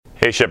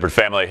Hey Shepherd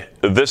family,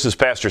 this is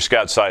Pastor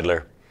Scott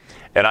Seidler,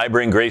 and I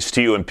bring grace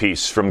to you and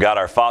peace from God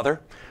our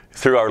Father,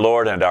 through our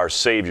Lord and our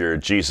Savior,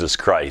 Jesus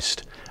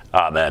Christ.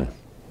 Amen.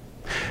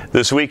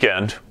 This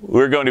weekend,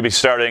 we're going to be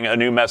starting a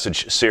new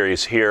message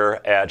series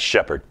here at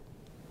Shepherd.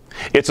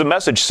 It's a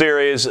message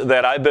series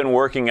that I've been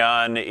working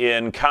on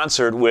in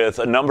concert with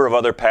a number of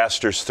other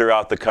pastors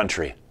throughout the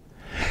country.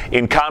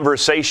 In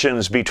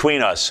conversations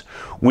between us,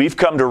 we've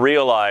come to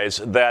realize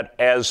that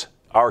as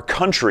our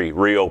country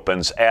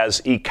reopens,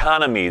 as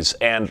economies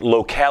and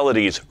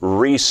localities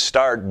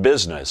restart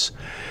business,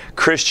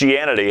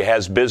 Christianity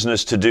has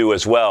business to do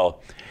as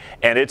well,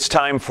 and it's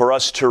time for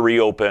us to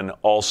reopen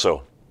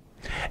also.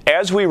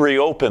 As we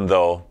reopen,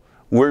 though,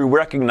 we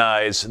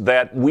recognize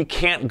that we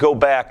can't go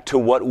back to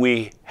what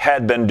we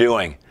had been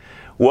doing.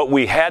 What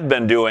we had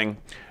been doing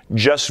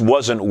just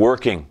wasn't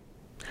working.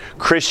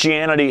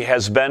 Christianity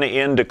has been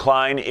in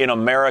decline in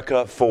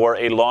America for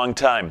a long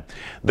time.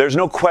 There's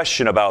no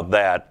question about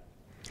that.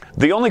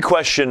 The only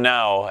question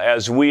now,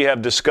 as we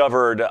have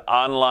discovered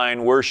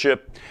online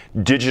worship,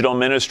 digital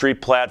ministry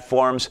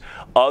platforms,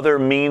 other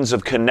means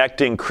of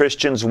connecting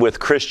Christians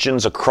with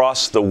Christians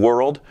across the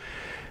world,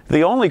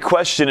 the only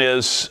question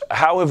is,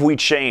 how have we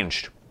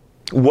changed?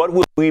 What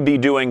will we be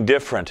doing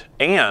different?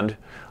 And,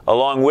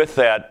 along with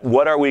that,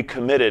 what are we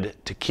committed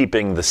to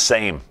keeping the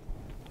same?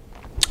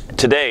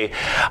 Today,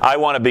 I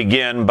want to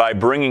begin by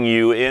bringing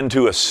you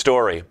into a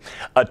story,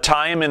 a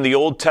time in the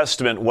Old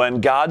Testament when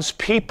God's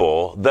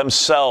people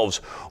themselves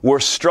were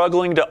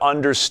struggling to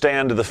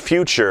understand the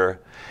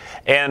future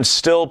and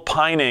still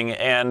pining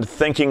and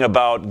thinking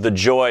about the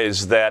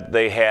joys that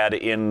they had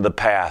in the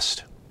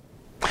past.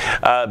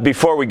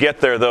 Before we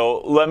get there,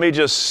 though, let me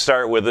just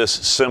start with this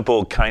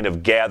simple kind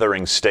of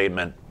gathering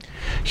statement.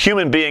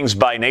 Human beings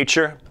by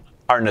nature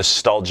are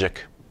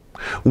nostalgic.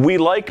 We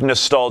like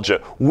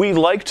nostalgia. We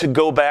like to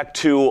go back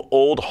to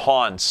old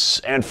haunts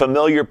and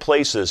familiar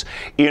places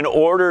in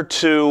order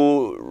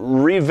to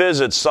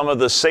revisit some of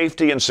the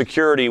safety and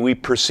security we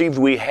perceived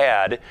we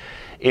had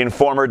in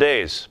former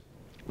days.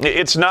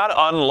 It's not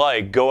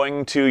unlike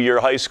going to your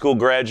high school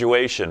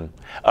graduation,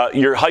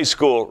 your high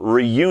school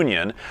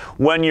reunion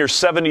when you're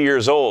 70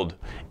 years old,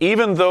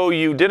 even though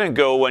you didn't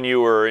go when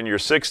you were in your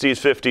 60s,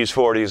 50s,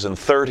 40s, and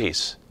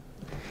 30s.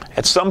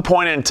 At some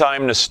point in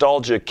time,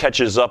 nostalgia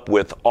catches up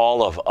with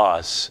all of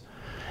us.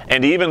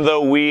 And even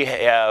though we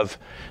have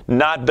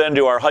not been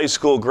to our high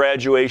school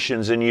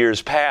graduations in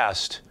years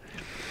past,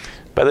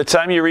 by the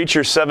time you reach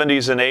your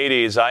 70s and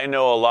 80s, I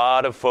know a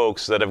lot of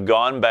folks that have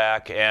gone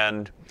back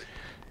and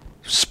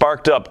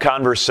sparked up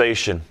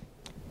conversation,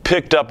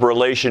 picked up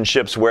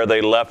relationships where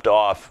they left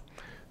off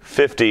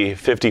 50,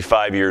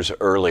 55 years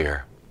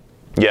earlier.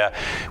 Yeah,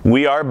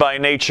 we are by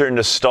nature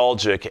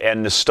nostalgic,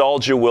 and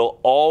nostalgia will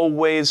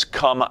always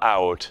come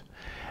out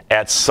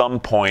at some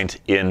point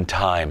in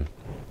time.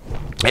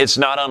 It's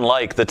not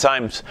unlike the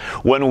times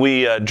when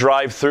we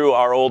drive through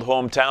our old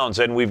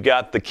hometowns and we've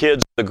got the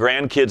kids, the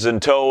grandkids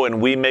in tow,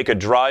 and we make a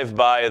drive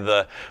by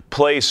the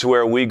place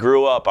where we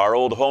grew up, our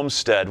old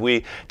homestead.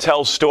 We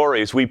tell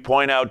stories. We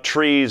point out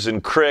trees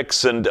and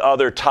creeks and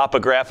other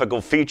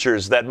topographical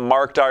features that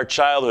marked our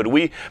childhood.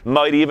 We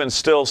might even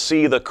still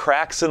see the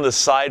cracks in the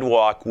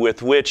sidewalk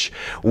with which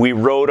we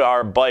rode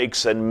our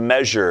bikes and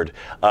measured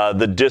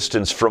the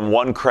distance from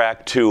one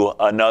crack to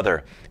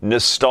another.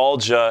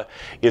 Nostalgia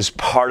is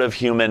part of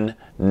human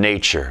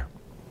nature.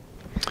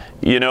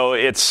 You know,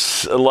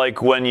 it's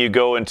like when you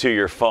go into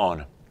your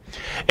phone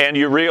and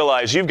you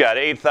realize you've got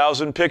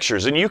 8,000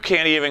 pictures and you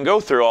can't even go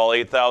through all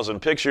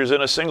 8,000 pictures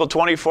in a single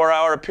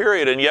 24-hour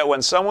period. And yet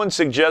when someone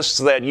suggests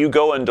that you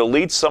go and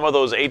delete some of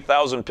those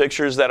 8,000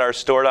 pictures that are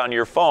stored on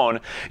your phone,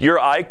 your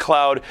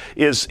iCloud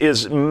is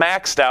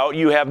maxed out.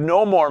 You have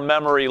no more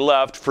memory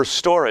left for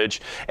storage.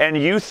 And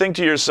you think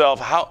to yourself,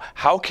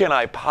 how can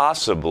I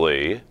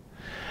possibly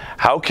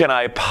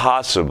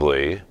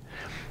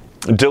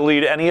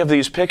delete any of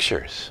these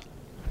pictures?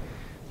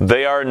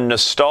 They are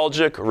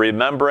nostalgic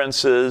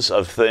remembrances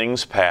of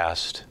things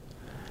past,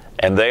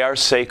 and they are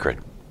sacred.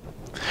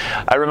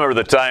 I remember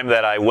the time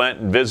that I went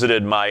and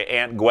visited my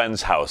Aunt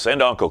Gwen's house,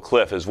 and Uncle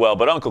Cliff as well,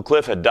 but Uncle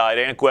Cliff had died.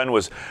 Aunt Gwen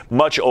was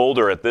much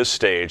older at this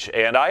stage,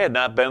 and I had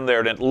not been there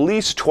in at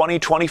least 20,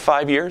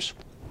 25 years.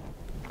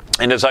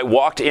 And as I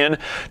walked in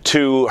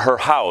to her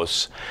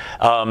house,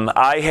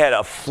 I had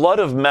a flood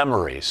of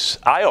memories.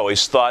 I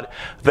always thought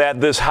that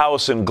this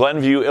house in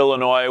Glenview,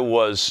 Illinois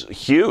was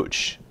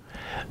huge.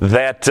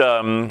 That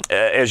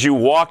as you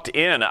walked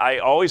in, I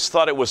always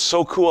thought it was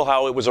so cool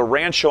how it was a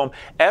ranch home.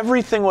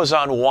 Everything was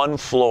on one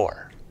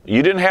floor.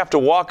 You didn't have to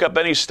walk up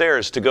any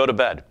stairs to go to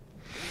bed.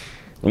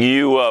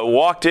 You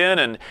walked in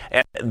and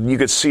you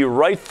could see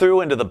right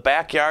through into the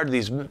backyard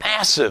these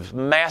massive,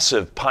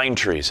 massive pine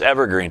trees,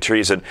 evergreen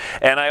trees. And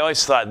I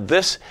always thought,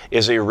 this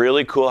is a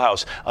really cool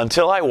house.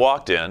 Until I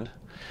walked in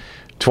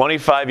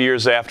 25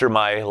 years after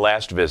my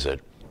last visit.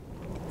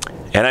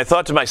 And I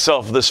thought to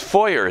myself, this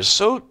foyer is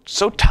so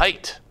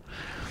tight.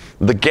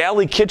 The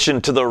galley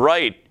kitchen to the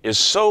right is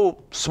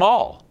so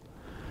small.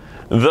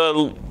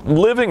 The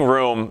living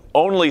room,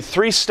 only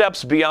 3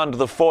 steps beyond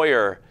the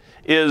foyer,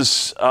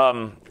 is,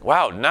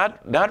 wow,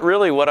 not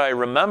really what I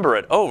remember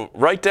it. Oh,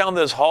 right down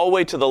this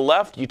hallway to the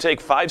left, you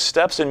take 5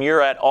 steps and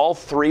you're at all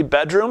 3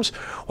 bedrooms.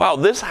 Wow,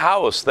 this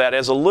house that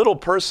as a little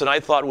person I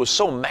thought was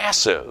so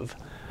massive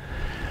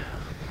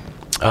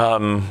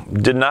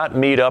did not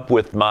meet up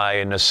with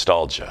my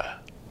nostalgia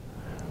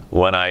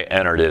when I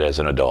entered it as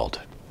an adult.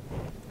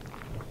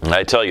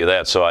 I tell you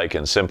that so I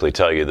can simply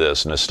tell you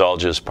this: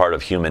 nostalgia is part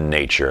of human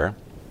nature.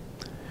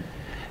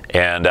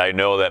 And I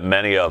know that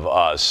many of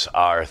us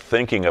are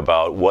thinking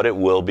about what it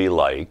will be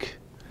like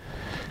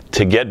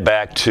to get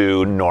back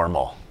to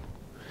normal,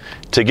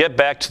 to get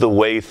back to the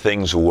way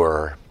things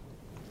were.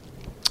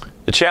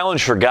 The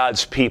challenge for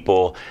God's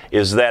people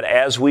is that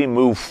as we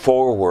move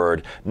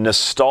forward,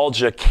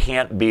 nostalgia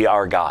can't be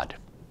our God.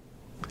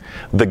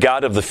 The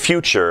God of the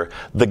future,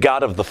 the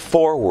God of the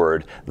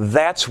forward,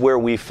 that's where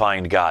we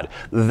find God.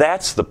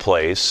 That's the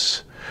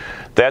place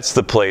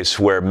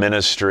where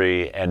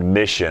ministry and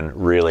mission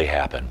really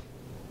happen.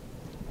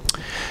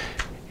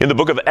 In the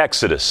book of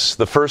Exodus,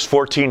 the first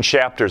 14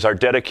 chapters are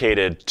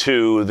dedicated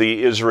to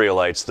the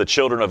Israelites, the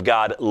children of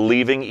God,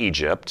 leaving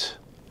Egypt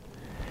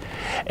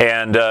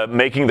and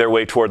making their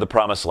way toward the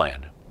Promised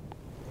Land.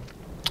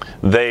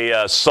 They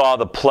saw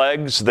the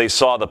plagues. They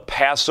saw the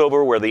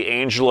Passover, where the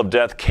angel of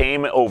death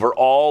came over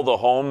all the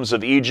homes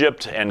of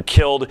Egypt and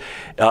killed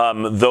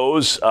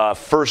those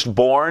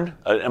firstborn.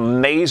 An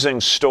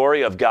amazing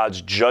story of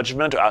God's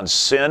judgment on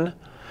sin,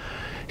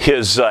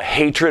 His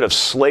hatred of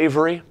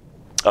slavery,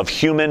 of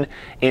human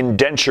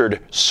indentured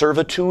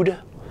servitude.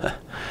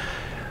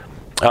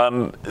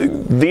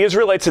 The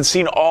Israelites had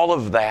seen all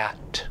of that.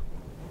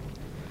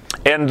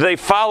 And they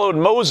followed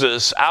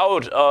Moses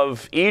out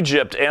of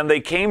Egypt, and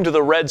they came to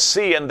the Red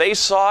Sea, and they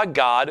saw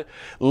God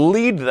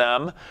lead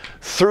them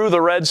through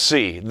the Red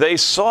Sea. They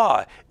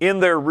saw in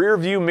their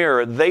rearview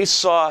mirror, they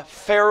saw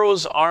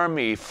Pharaoh's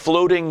army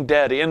floating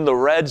dead in the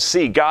Red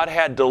Sea. God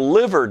had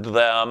delivered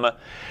them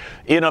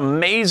in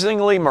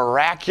amazingly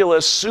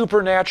miraculous,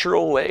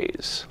 supernatural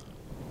ways.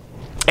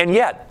 And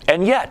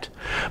yet,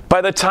 by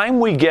the time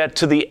we get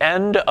to the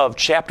end of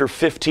chapter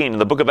 15 in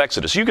the book of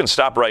Exodus, you can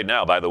stop right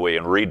now, by the way,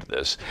 and read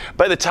this.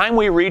 By the time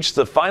we reach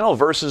the final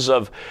verses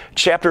of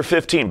chapter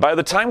 15, by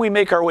the time we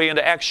make our way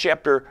into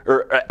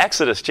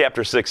Exodus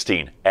chapter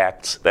 16,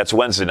 Acts, that's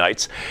Wednesday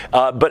nights,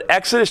 but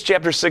Exodus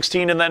chapter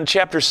 16 and then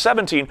chapter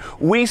 17,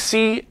 we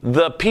see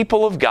the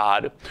people of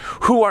God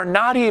who are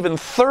not even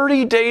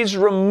 30 days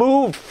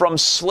removed from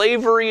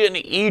slavery in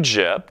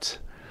Egypt,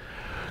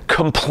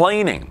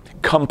 complaining.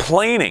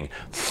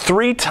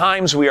 3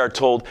 times we are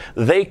told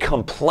they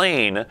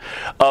complain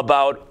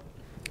about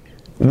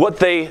what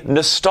they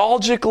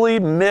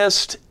nostalgically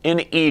missed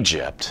in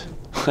Egypt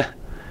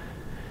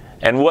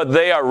and what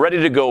they are ready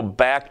to go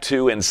back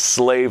to in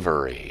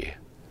slavery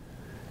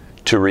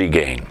to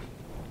regain.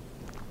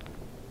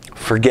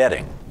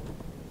 Forgetting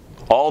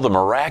all the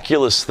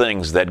miraculous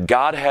things that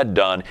God had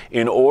done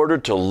in order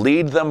to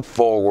lead them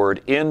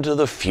forward into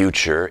the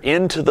future,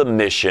 into the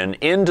mission,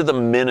 into the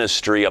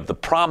ministry of the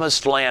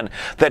promised land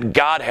that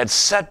God had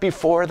set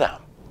before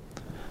them.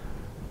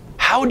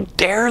 How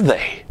dare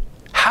they?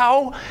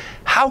 How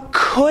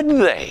could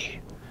they?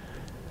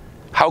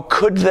 How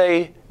could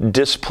they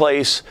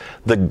displace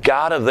the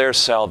God of their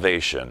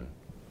salvation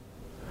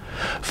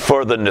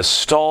for the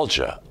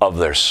nostalgia of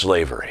their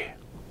slavery?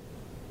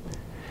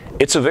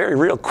 It's a very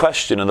real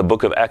question in the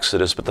book of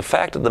Exodus, but the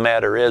fact of the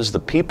matter is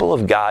the people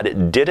of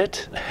God did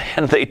it,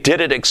 and they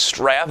did it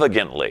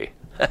extravagantly.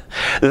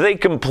 They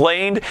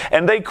complained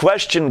and they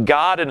questioned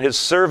God and His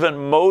servant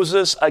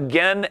Moses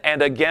again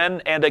and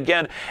again and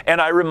again. And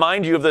I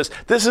remind you of this.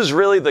 This is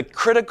really the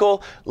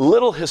critical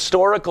little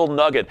historical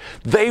nugget.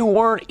 They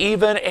weren't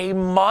even a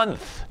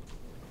month.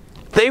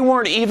 They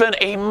weren't even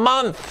a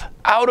month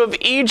out of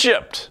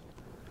Egypt.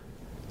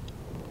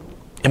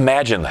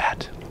 Imagine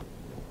that.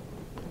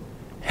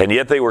 And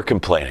yet they were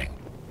complaining.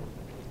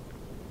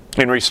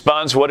 In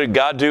response, what did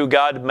God do?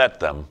 God met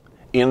them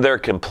in their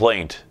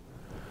complaint,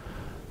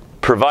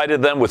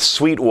 provided them with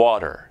sweet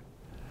water.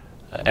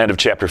 End of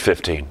chapter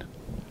 15.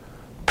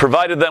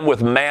 Provided them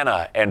with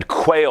manna and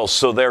quail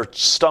so their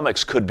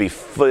stomachs could be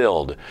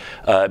filled.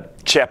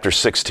 Chapter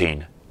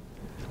 16.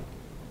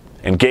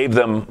 And gave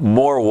them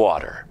more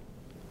water.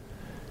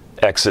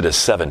 Exodus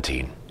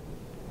 17.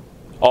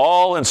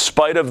 All in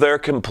spite of their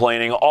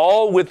complaining,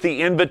 all with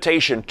the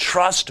invitation,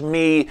 trust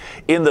me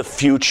in the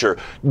future.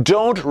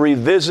 Don't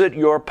revisit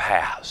your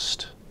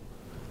past.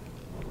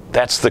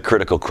 That's the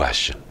critical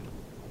question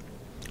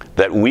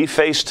that we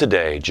face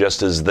today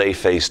just as they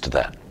faced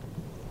then.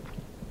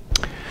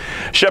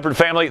 Shepherd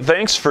family,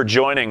 thanks for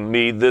joining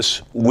me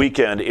this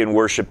weekend in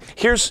worship.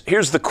 Here's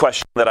the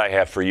question that I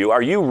have for you.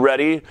 Are you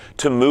ready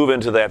to move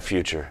into that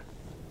future?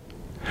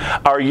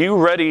 Are you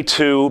ready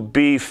to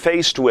be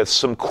faced with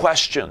some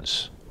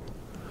questions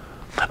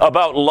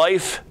about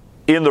life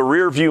in the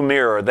rearview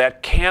mirror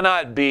that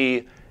cannot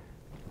be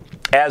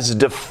as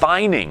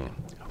defining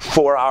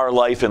for our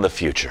life in the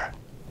future?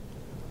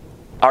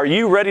 Are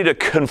you ready to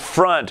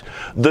confront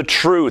the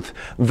truth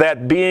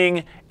that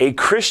being a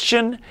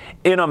Christian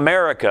in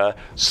America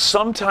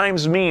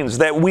sometimes means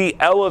that we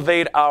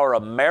elevate our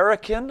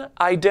American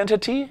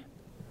identity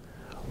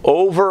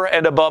over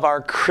and above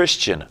our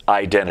Christian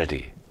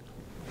identity?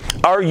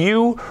 Are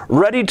you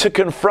ready to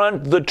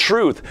confront the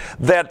truth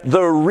that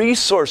the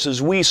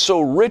resources we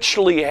so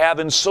richly have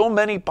in so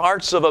many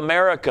parts of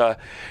America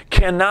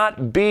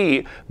cannot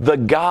be the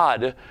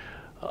God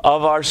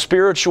of our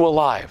spiritual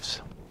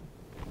lives?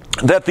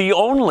 That the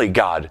only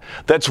God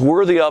that's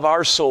worthy of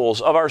our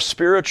souls, of our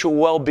spiritual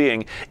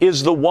well-being,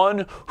 is the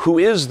one who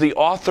is the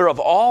author of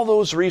all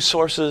those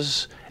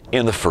resources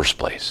in the first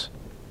place.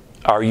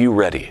 Are you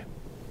ready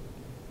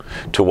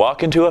to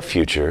walk into a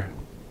future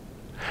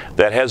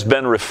that has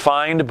been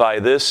refined by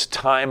this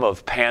time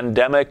of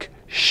pandemic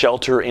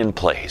shelter in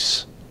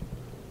place,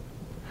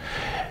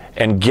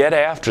 and get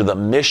after the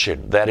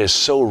mission that is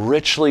so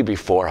richly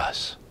before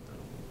us?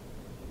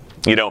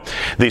 You know,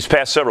 these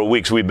past several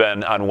weeks we've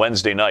been on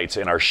Wednesday nights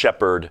in our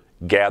Shepherd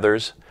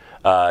gatherings.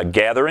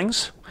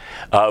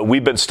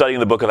 We've been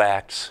studying the book of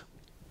Acts,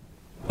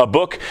 a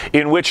book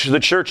in which the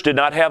church did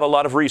not have a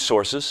lot of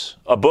resources,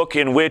 a book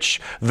in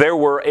which there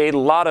were a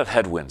lot of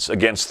headwinds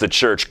against the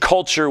church.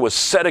 Culture was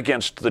set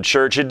against the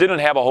church. It didn't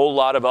have a whole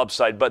lot of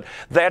upside, but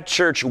that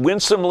church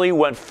winsomely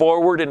went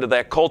forward into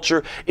that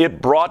culture.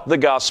 It brought the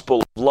gospel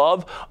of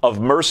love,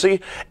 of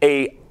mercy,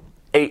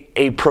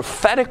 a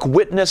prophetic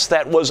witness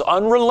that was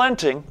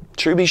unrelenting,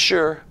 to be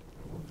sure.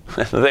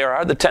 There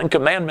are the Ten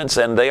Commandments,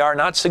 and they are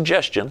not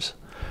suggestions.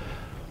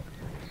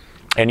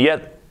 And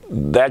yet,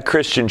 that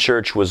Christian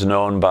church was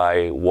known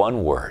by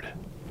one word: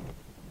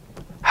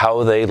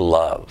 how they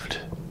loved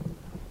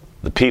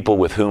the people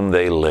with whom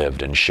they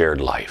lived and shared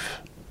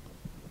life.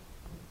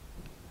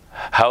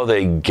 How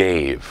they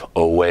gave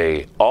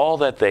away all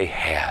that they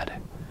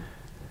had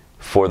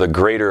for the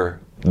greater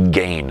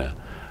gain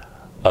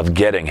of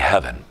getting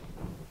heaven.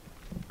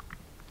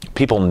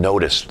 People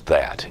noticed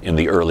that in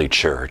the early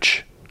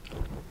church.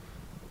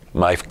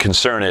 My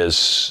concern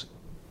is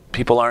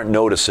people aren't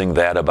noticing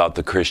that about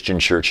the Christian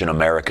church in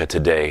America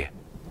today.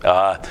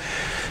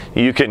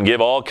 You can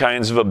give all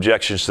kinds of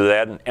objections to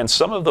that, and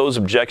some of those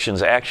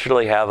objections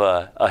actually have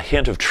a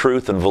hint of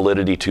truth and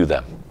validity to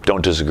them.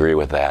 Don't disagree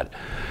with that.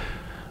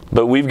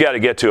 But we've got to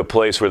get to a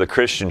place where the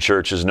Christian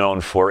church is known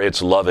for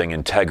its loving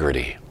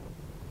integrity,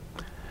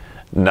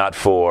 not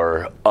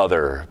for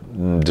other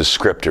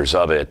descriptors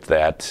of it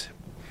that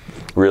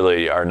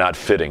really are not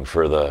fitting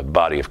for the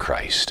body of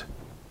Christ.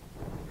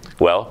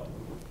 Well,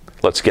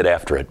 let's get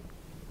after it,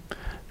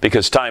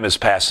 because time is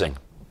passing.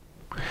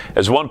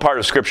 As one part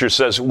of Scripture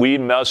says, we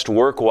must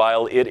work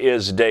while it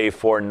is day,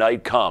 for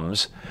night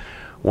comes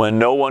when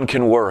no one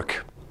can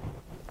work.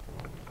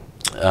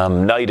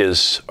 Night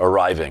is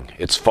arriving.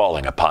 It's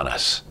falling upon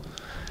us.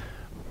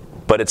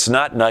 But it's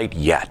not night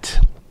yet.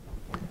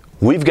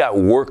 We've got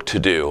work to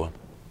do.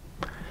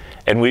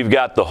 And we've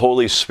got the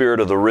Holy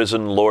Spirit of the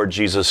risen Lord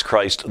Jesus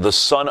Christ, the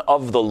Son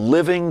of the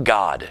living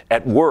God,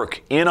 at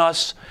work in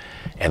us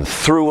and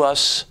through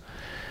us.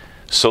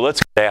 So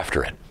let's get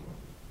after it.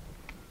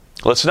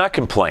 Let's not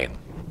complain.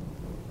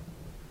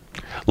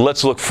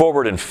 Let's look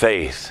forward in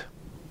faith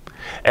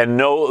and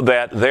know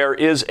that there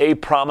is a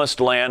promised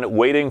land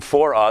waiting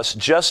for us,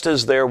 just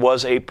as there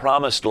was a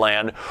promised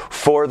land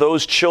for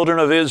those children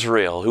of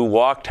Israel who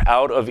walked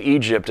out of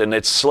Egypt and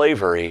its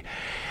slavery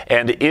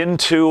and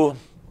into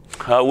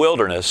a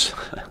wilderness,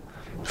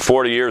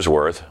 40 years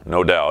worth,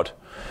 no doubt,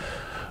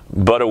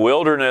 but a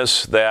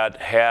wilderness that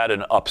had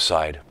an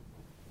upside,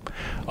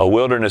 a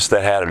wilderness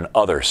that had an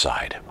other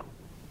side,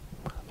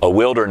 a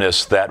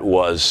wilderness that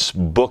was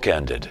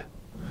bookended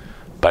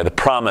by the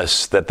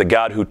promise that the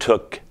God who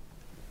took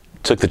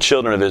the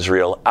children of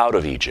Israel out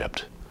of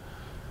Egypt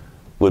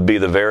would be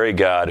the very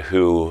God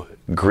who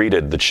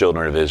greeted the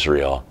children of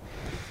Israel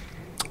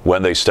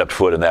when they stepped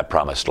foot in that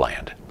promised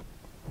land.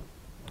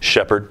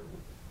 Shepherd,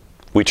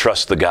 we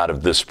trust the God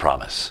of this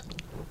promise.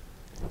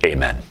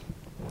 Amen.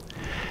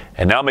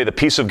 And now may the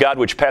peace of God,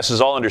 which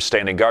passes all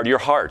understanding, guard your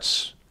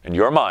hearts and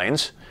your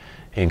minds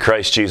in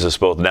Christ Jesus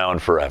both now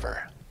and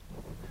forever.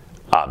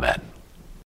 Amen.